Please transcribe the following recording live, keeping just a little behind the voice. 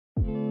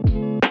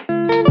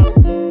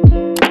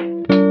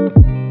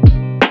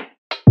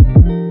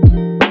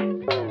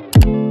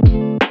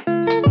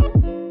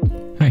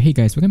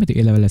Hey guys, welcome back to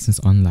A-Level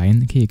Lessons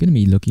Online. Okay, you're going to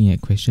be looking at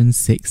question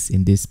 6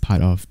 in this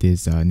part of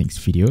this next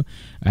video.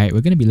 Alright, we're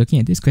going to be looking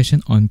at this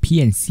question on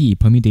P&C,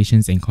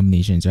 Permutations and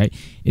Combinations, right?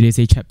 It is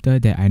a chapter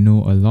that I know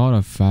a lot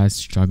of us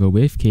struggle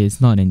with. Okay,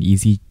 it's not an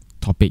easy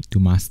topic to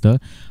master.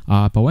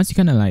 But once you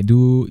kind of like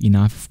do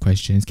enough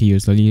questions, okay, you'll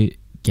slowly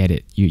get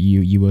it.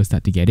 You will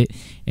start to get it,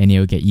 and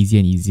it will get easier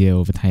and easier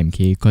over time,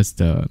 okay? Because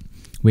the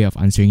way of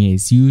answering it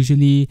is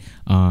usually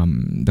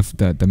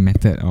the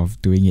method of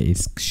doing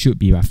it should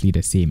be roughly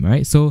the same,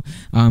 right? So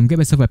grab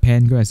yourself a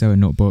pen, grab yourself a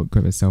notebook,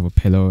 grab yourself a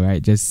pillow,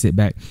 right? Just sit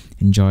back,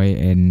 enjoy,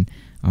 and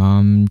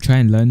try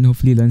and learn,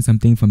 hopefully learn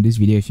something from this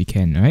video if you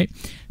can, right?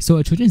 So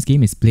a children's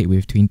game is played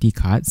with 20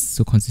 cards,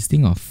 so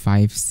consisting of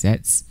 5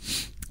 sets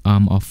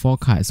of 4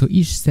 cards. So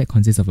each set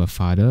consists of a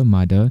father,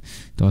 mother,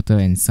 daughter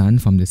and son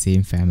from the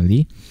same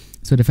family.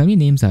 So the family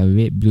names are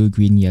red, blue,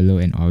 green, yellow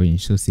and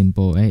orange. So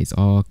simple, right? It's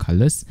all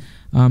colors.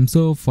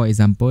 So for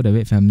example, the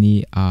red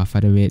family are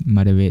father red,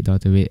 mother red,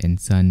 daughter red and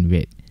son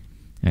red.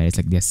 It's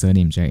like their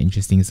surnames, right?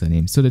 Interesting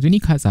surnames. So the 20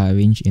 cards are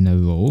arranged in a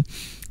row.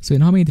 So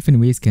in how many different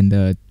ways can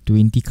the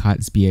 20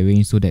 cards be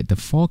arranged so that the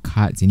 4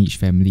 cards in each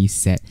family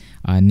set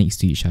are next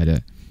to each other?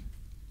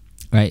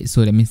 Right,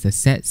 so that means the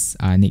sets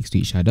are next to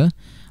each other.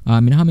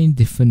 In how many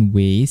different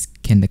ways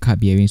can the card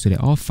be arranged so that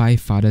all 5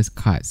 fathers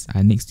cards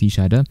are next to each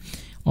other,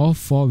 all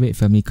 4 red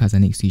family cards are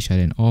next to each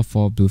other, and all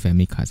 4 blue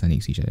family cards are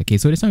next to each other? Okay,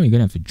 so this one we're going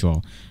to have to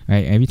draw,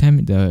 right? Every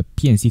time the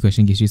P&C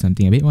question gives you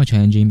something a bit more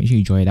challenging, make sure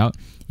you draw it out.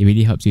 It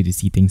really helps you to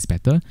see things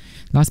better.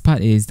 Last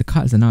part is the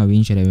cards are now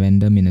arranged at a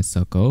random in a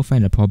circle.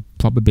 Find the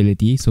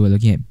probability. So we're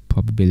looking at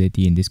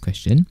probability in this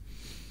question.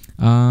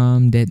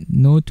 That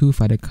no 2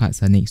 father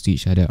cards are next to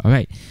each other.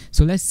 Alright,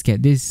 so let's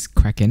get this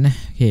cracking.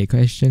 Okay,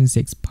 question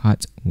 6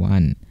 part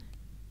 1.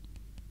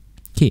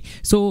 Okay,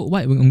 so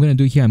what I'm going to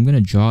do here, I'm going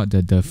to draw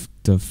the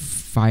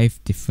 5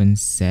 different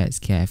sets.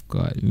 Okay, I've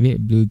got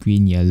red, blue,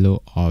 green,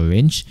 yellow,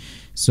 orange.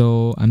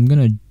 So I'm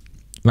going to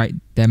write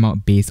them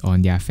out based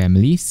on their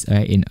families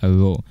in a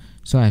row.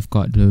 So I've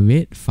got the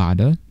red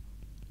father,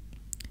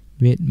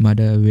 red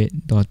mother,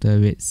 red daughter,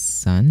 red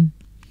son.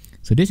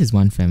 So this is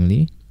one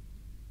family.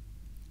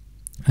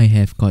 I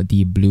have got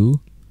the blue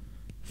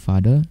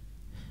father,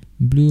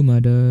 blue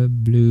mother,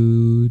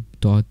 blue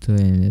daughter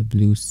and a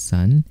blue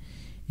son.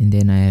 And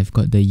then I have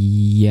got the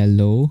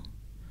yellow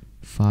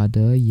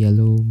father,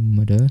 yellow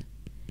mother,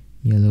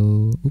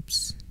 the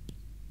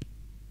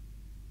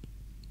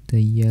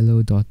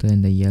yellow daughter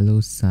and the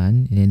yellow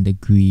son. And then the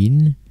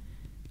green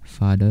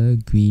father,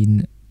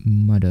 green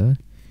mother,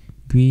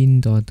 green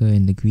daughter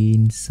and the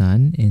green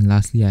son. And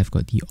lastly I've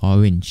got the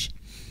orange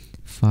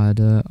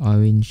father,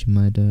 orange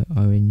mother,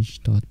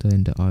 orange daughter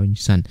and the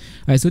orange son.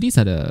 Alright, so these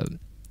are the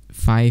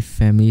 5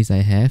 families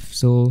I have.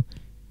 So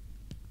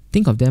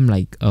think of them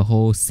like a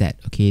whole set.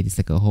 Okay, it's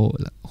like a whole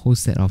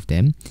set of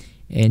them,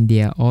 and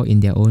they are all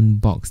in their own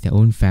box, their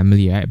own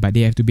family, right? But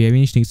they have to be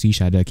arranged next to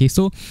each other. Okay,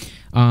 so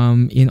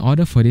in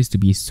order for this to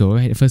be so,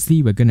 right,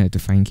 firstly we're gonna have to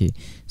find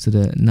so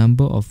the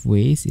number of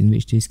ways in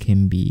which this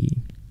can be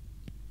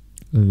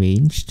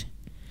arranged.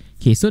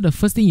 Okay, so the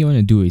first thing you want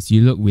to do is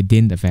you look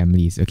within the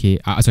families, okay?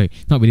 Sorry,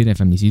 not within the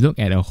families, you look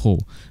at a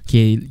whole.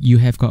 Okay, you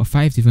have got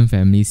 5 different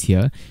families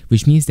here,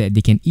 which means that they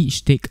can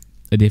each take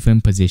a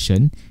different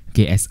position,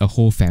 okay, as a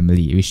whole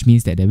family, which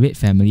means that the red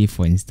family,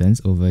 for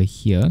instance, over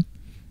here,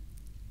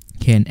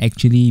 can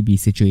actually be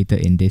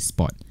situated in this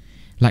spot.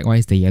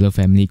 Likewise, the yellow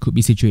family could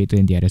be situated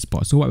in the other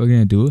spot. So what we're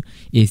going to do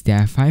is there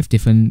are 5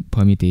 different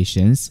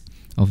permutations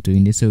of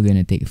doing this. So we're going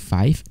to take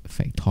 5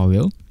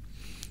 factorial.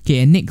 Okay,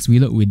 and next we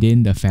look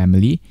within the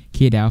family.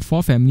 Okay, there are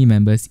 4 family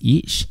members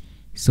each.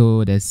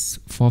 So there's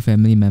 4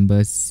 family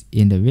members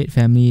in the red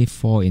family,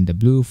 4 in the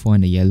blue, 4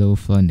 in the yellow,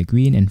 4 in the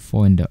green, and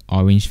 4 in the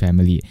orange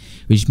family.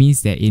 Which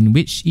means that in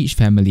which each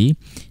family,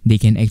 they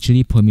can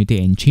actually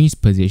permutate and change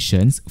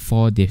positions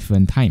 4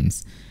 different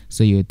times.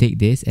 So you take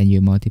this and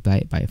you multiply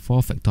it by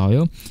 4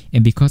 factorial.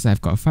 And because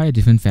I've got 5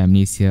 different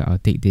families here, I'll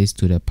take this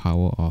to the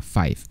power of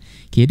 5.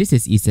 Okay, this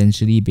is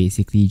essentially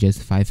basically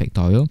just 5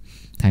 factorial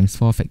times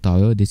 4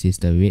 factorial. This is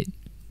the red.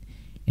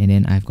 And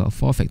then I've got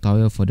 4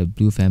 factorial for the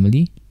blue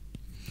family.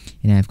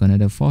 And I've got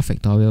another 4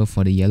 factorial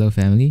for the yellow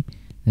family.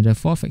 Another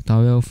 4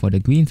 factorial for the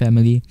green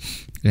family.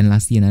 And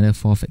lastly, another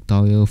 4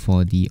 factorial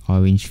for the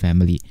orange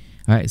family.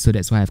 Alright, so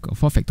that's why I've got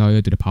 4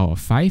 factorial to the power of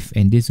 5.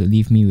 And this will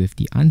leave me with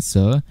the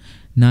answer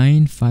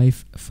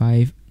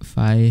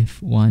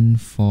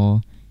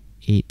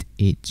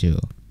 955514880.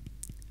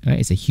 Alright,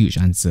 it's a huge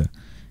answer.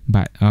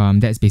 But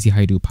that's basically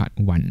how you do part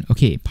 1.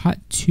 Okay, part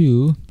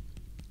 2.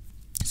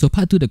 So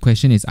part 2, the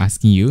question is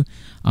asking you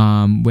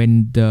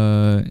when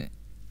the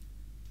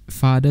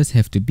fathers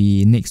have to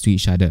be next to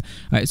each other.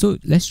 Alright, so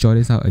let's draw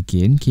this out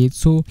again. Okay,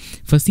 so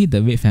firstly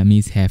the red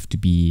families have to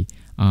be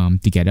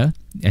together,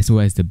 as well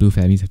as the blue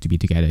families have to be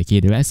together.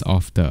 Okay, the rest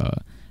of the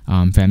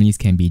families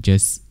can be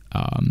just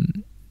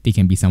they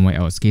can be somewhere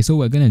else. Okay, so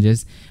we're gonna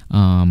just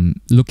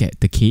look at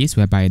the case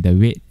whereby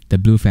the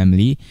blue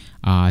family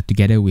are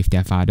together with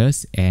their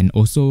fathers and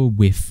also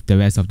with the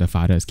rest of the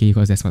fathers. Okay,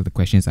 because that's what the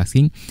question is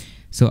asking.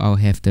 So I'll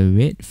have the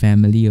red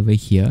family over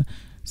here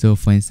So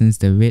for instance,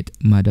 the red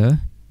mother,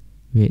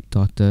 red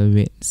daughter,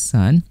 red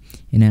son,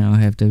 and then I'll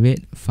have the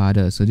red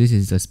father. So this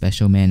is the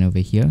special man over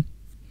here.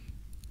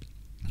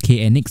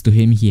 Okay, and next to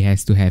him, he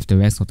has to have the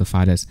rest of the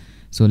fathers.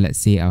 So let's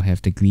say I'll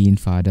have the green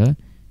father,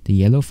 the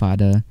yellow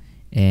father,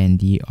 and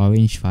the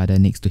orange father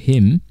next to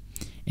him.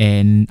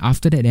 And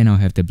after that, then I'll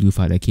have the blue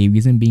father. Okay,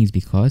 reason being is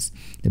because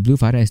the blue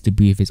father has to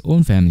be with his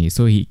own family,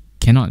 so he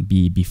cannot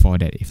be before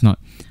that. If not,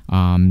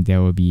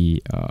 there will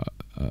be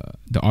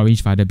the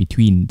orange father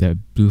between the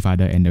blue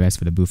father and the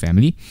rest of the blue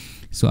family.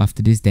 So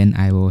after this, then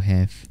I'll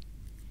have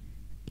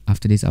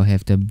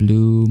the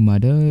blue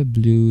mother,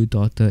 blue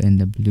daughter, and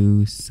the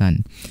blue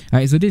son.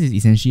 Alright, so this is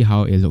essentially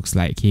how it looks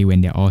like, okay,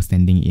 when they're all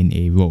standing in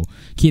a row.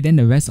 Okay, then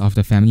the rest of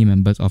the family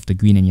members of the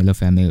green and yellow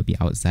family will be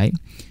outside.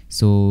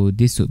 So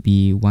this would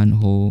be one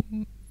whole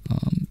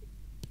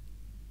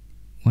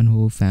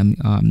family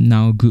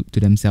now grouped to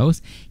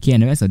themselves. Okay,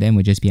 and the rest of them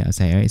will just be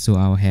outside, right? So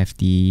I'll have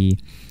the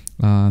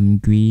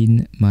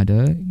green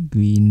mother,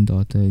 green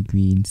daughter,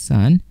 green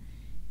son,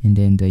 and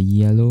then the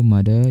yellow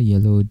mother,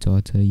 yellow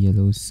daughter,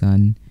 yellow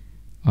son,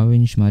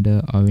 orange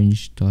mother,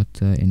 orange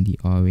daughter, and the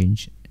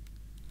orange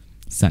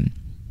son.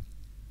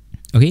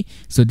 Okay,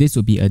 so this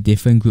will be a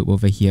different group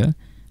over here,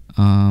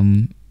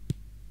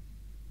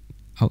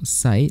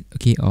 outside,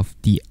 okay, of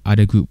the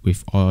other group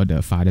with all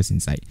the fathers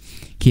inside.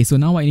 Okay, so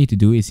now what you need to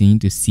do is you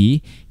need to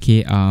see,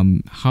 okay,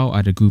 how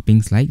are the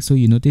groupings like. So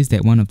you notice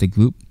that one of the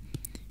group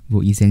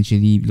will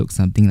essentially look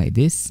something like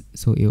this.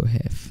 So it will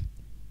have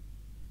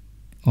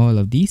all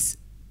of these.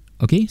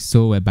 Okay,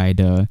 so whereby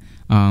the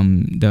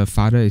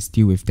father is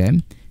still with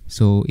them,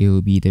 so it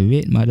will be the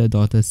red mother,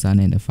 daughter, son,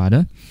 and the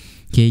father.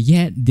 Okay,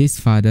 yet this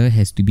father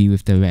has to be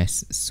with the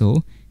rest,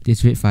 so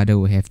this red father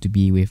will have to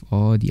be with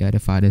all the other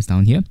fathers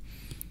down here.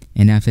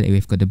 And after that,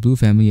 we've got the blue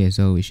family as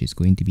well, which is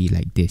going to be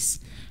like this.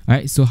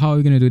 Alright, so how are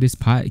we going to do this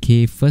part?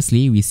 Okay,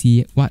 firstly, we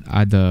see what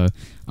are the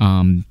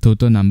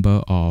total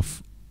number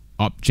of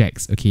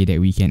objects, okay, that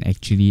we can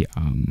actually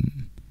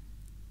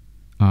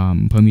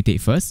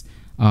permutate first.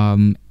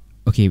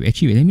 Okay,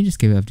 actually, let me just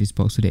get rid of this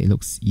box so that it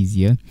looks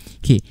easier.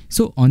 Okay,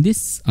 so on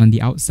the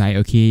outside,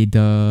 okay,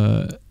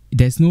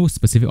 there's no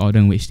specific order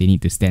in which they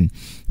need to stand.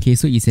 Okay,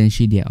 so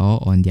essentially they're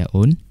all on their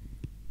own.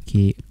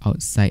 Okay,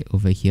 outside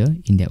over here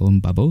in their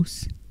own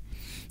bubbles.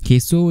 Okay,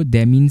 so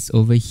that means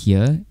over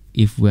here,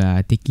 if we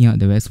are taking out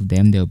the rest of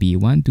them, there'll be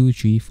 1, 2,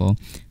 3, 4,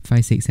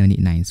 5, 6, 7, 8,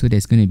 9. So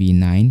there's going to be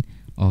 9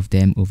 of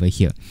them over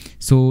here.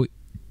 So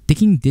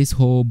taking this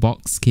whole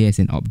box, okay, as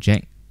an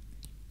object.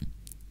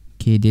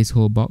 Okay, this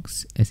whole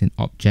box as an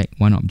object,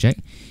 one object.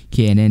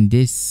 Okay, and then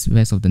this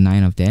rest of the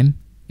 9 of them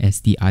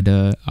as the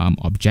other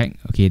object.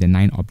 Okay, the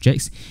 9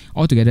 objects.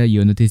 Altogether,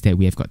 you'll notice that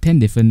we have got 10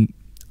 different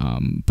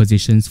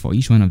positions for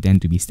each one of them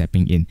to be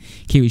stepping in.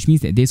 Okay, which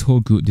means that this whole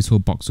group, this whole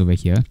box over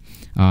here,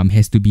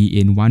 has to be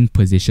in one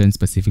position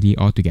specifically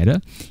altogether.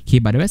 Okay,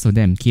 but the rest of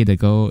them, okay,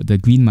 the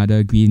green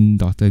mother, green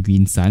daughter,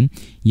 green son,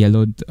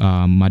 yellow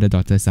mother,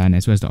 daughter, son,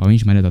 as well as the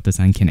orange mother, daughter,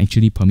 son can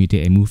actually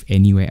permutate and move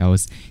anywhere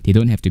else. They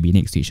don't have to be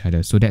next to each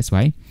other. So that's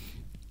why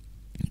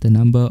the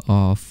number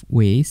of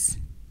ways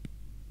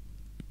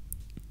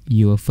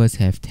you will first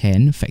have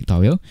 10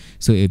 factorial,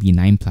 so it will be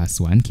 9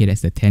 plus 1. Okay,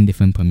 that's the 10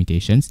 different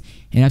permutations.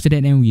 And after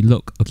that, then we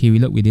look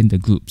within the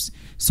groups.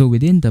 So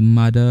within the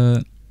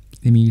mother,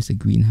 let me use a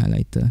green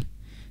highlighter.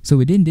 So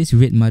within this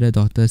red mother,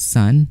 daughter,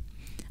 son,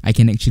 I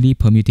can actually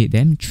permutate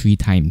them 3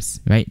 times,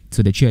 right?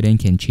 So the 3 of them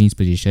can change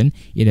position.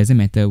 It doesn't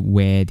matter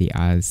where they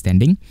are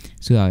standing.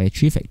 So I'll have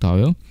 3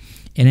 factorial.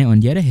 And then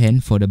on the other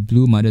hand, for the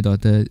blue mother,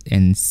 daughter,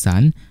 and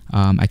son,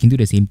 I can do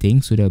the same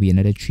thing. So there'll be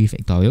another 3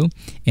 factorial.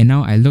 And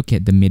now I look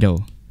at the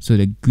middle. So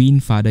the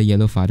green father,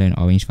 yellow father, and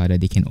orange father,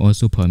 they can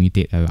also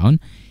permutate around.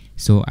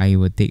 So I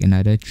will take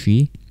another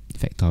 3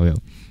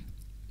 factorial.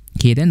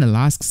 Okay, then the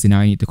last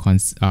scenario I need to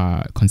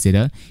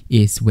consider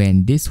is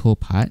when this whole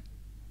part,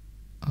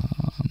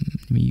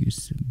 let me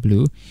use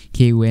blue.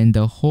 Okay, when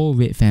the whole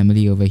red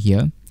family over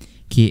here,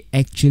 okay,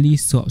 actually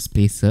swaps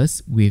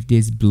places with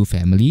this blue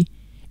family,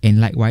 and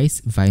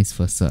likewise vice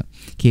versa.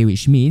 Okay,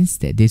 which means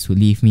that this will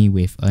leave me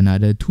with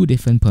another 2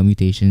 different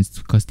permutations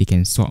because they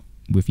can swap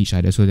with each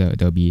other. So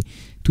there'll be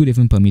 2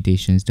 different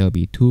permutations. There'll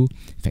be 2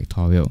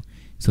 factorial.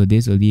 So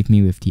this will leave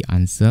me with the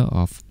answer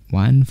of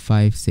 1,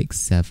 5, 6,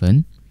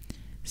 7,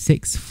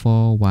 6,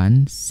 4,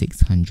 1,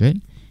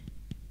 600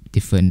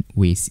 different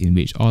ways in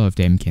which all of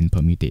them can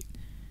permutate.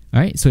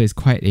 Alright, so it's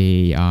quite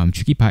a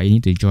tricky part. You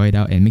need to draw it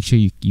out and make sure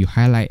you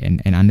highlight and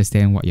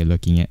understand what you're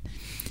looking at.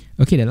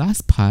 Okay, the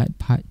last part,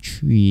 part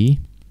 3.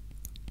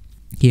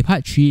 Okay,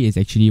 part 3 is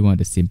actually one of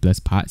the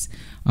simplest parts.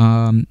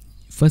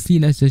 Firstly,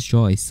 let's just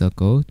draw a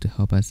circle to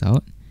help us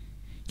out.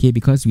 Okay,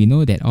 because we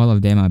know that all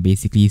of them are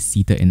basically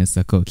seated in a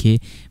circle, okay?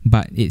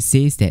 But it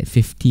says that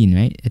 15,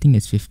 right? I think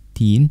it's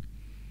 15.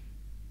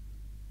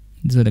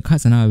 So the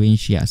cards are now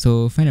arranged, yeah.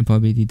 So find the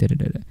probability,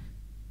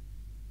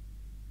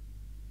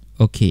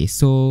 Okay,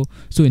 so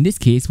in this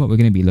case, what we're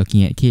going to be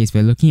looking at, okay, is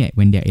we're looking at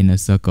when they're in a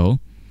circle,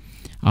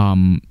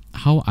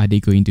 how are they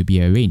going to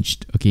be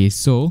arranged? Okay,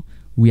 so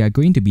we are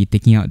going to be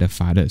taking out the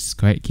fathers,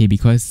 correct? Okay,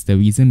 because the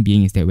reason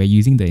being is that we're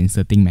using the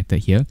inserting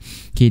method here.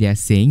 Okay, they are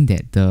saying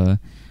that the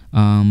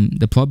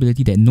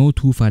probability that no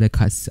two father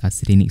cards are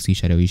sitting next to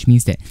each other, which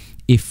means that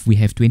if we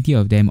have 20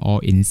 of them all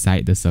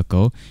inside the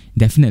circle,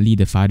 definitely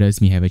the fathers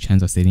may have a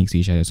chance of sitting next to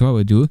each other. So what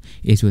we'll do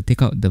is we'll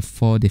take out the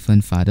 4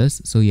 different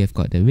fathers. So you have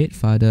got the red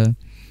father,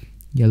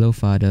 yellow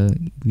father,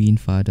 green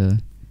father,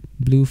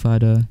 blue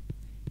father,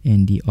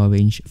 and the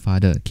orange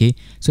father. Okay,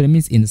 so that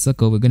means in the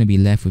circle we're going to be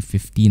left with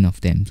 15 of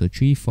them. So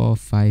 3, 4,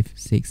 5,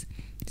 6,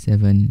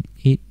 7,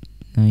 8,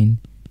 9,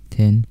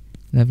 10,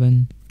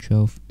 11,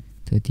 12,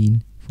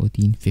 13,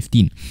 14,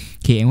 15.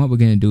 Okay, and what we're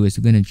going to do is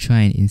we're going to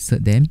try and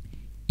insert them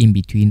in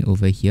between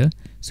over here.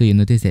 So you'll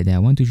notice that there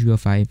are 1, 2, 3, 4,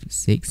 5,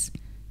 6,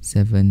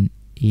 7,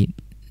 8,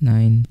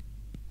 9,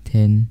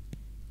 10,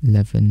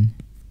 11,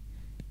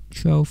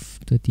 12,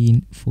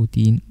 13,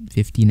 14,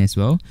 15 as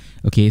well.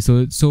 Okay,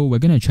 so we're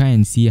going to try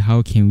and see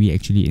how can we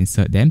actually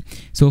insert them.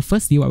 So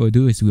firstly, what we'll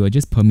do is we will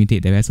just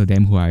permutate the rest of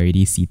them who are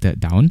already seated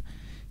down.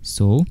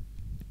 So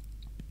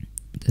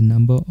the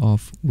number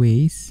of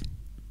ways.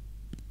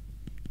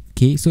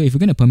 Okay, so if we're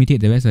going to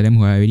permutate the rest of them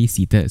who are already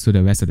seated, so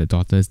the rest of the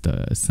daughters,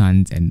 the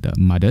sons, and the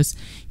mothers,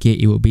 okay,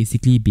 it will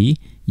basically be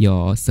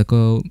your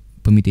circle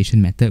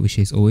permutation method, which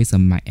is always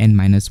a n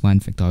minus 1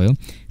 factorial.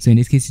 So in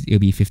this case, it will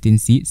be 15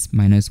 seats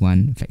minus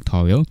 1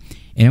 factorial.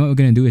 And what we're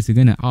going to do is we're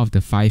going to, out of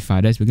the 5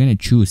 fathers, we're going to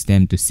choose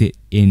them to sit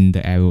in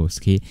the arrows,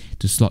 okay,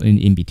 to slot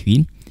in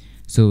between.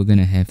 So we're going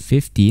to have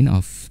 15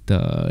 of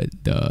the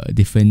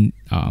different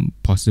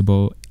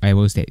possible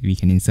arrows that we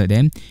can insert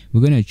them.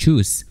 We're going to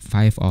choose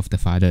 5 of the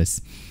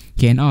fathers.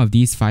 Okay, and out of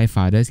these 5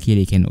 fathers, okay,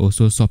 they can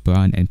also swap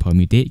around and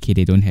permutate. Okay,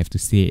 they don't have to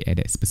stay at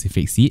that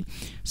specific seat.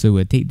 So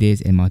we'll take this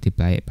and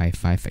multiply it by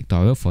 5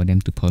 factorial for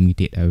them to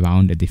permutate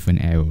around the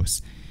different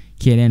arrows.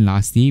 Okay, and then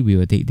lastly, we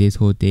will take this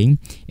whole thing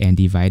and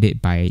divide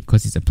it by,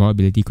 because it's a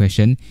probability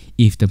question,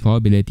 if the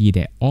probability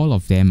that all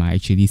of them are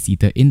actually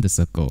seated in the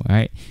circle,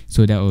 right?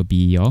 So that will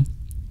be your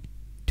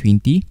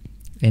 20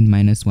 n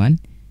minus 1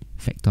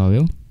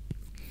 factorial.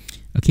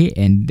 Okay,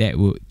 and that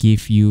will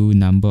give you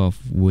number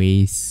of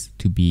ways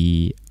to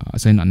be,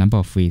 sorry, not number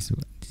of ways,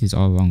 this is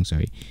all wrong,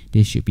 sorry.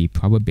 This should be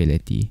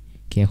probability.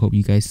 Okay, I hope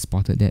you guys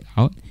spotted that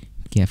out.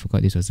 Okay, I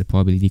forgot this was a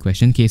probability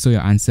question. Okay, so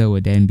your answer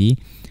would then be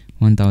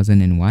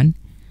 1001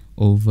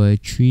 over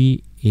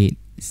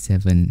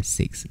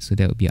 3876. So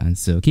that would be your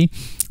answer, okay?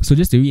 So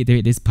just to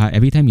reiterate this part,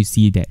 every time you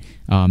see that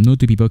no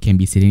two people can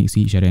be sitting next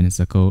to each other in a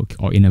circle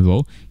or in a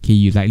row, okay,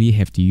 you likely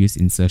have to use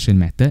insertion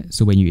method.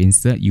 So when you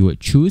insert, you would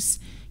choose,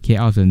 okay,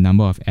 out of the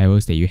number of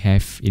arrows that you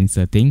have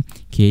inserting,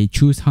 okay,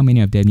 choose how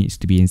many of them needs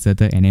to be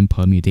inserted and then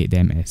permutate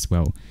them as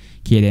well.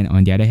 Okay, then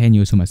on the other hand,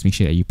 you also must make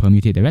sure that you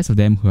permutate the rest of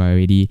them who are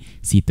already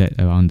seated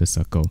around the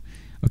circle.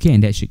 Okay,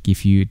 and that should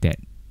give you that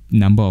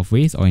number of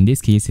ways, or in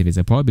this case, if it's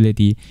a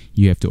probability,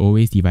 you have to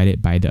always divide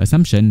it by the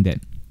assumption that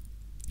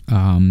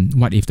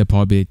what if the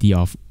probability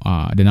of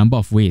the number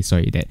of ways,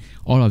 that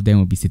all of them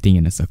will be sitting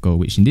in a circle,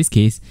 which in this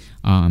case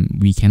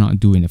we cannot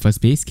do in the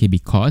first place, okay,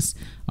 because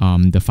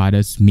the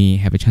fathers may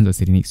have a chance of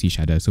sitting next to each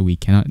other, so we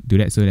cannot do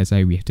that. So that's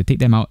why we have to take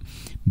them out.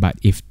 But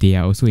if they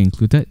are also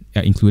included,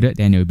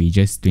 then it will be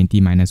just 20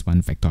 minus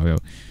 1 factorial.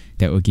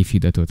 That will give you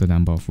the total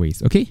number of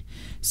ways. Okay,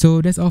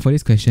 so that's all for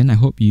this question. I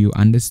hope you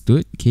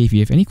understood. Okay, if you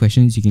have any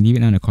questions, you can leave it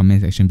down in the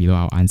comment section below.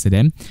 I'll answer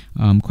them.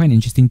 Quite an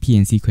interesting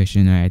P&C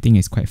question, right? I think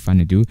it's quite fun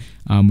to do.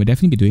 We'll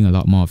definitely be doing a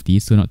lot more of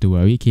these, so not to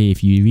worry. Okay,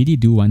 if you really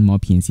do want more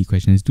P&C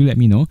questions, do let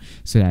me know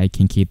so that I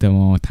can cater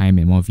more time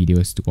and more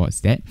videos towards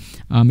that.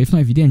 If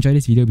not, if you did enjoy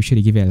this video, be sure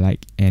to give it a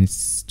like and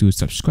to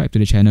subscribe to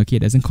the channel. Okay,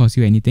 it doesn't cost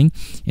you anything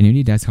and it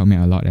really does help me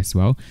out a lot as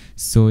well.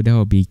 So that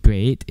will be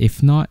great.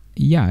 If not,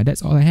 yeah,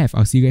 that's all I have.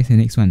 I'll see you guys in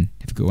the next one.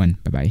 Have a good one.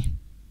 Bye bye.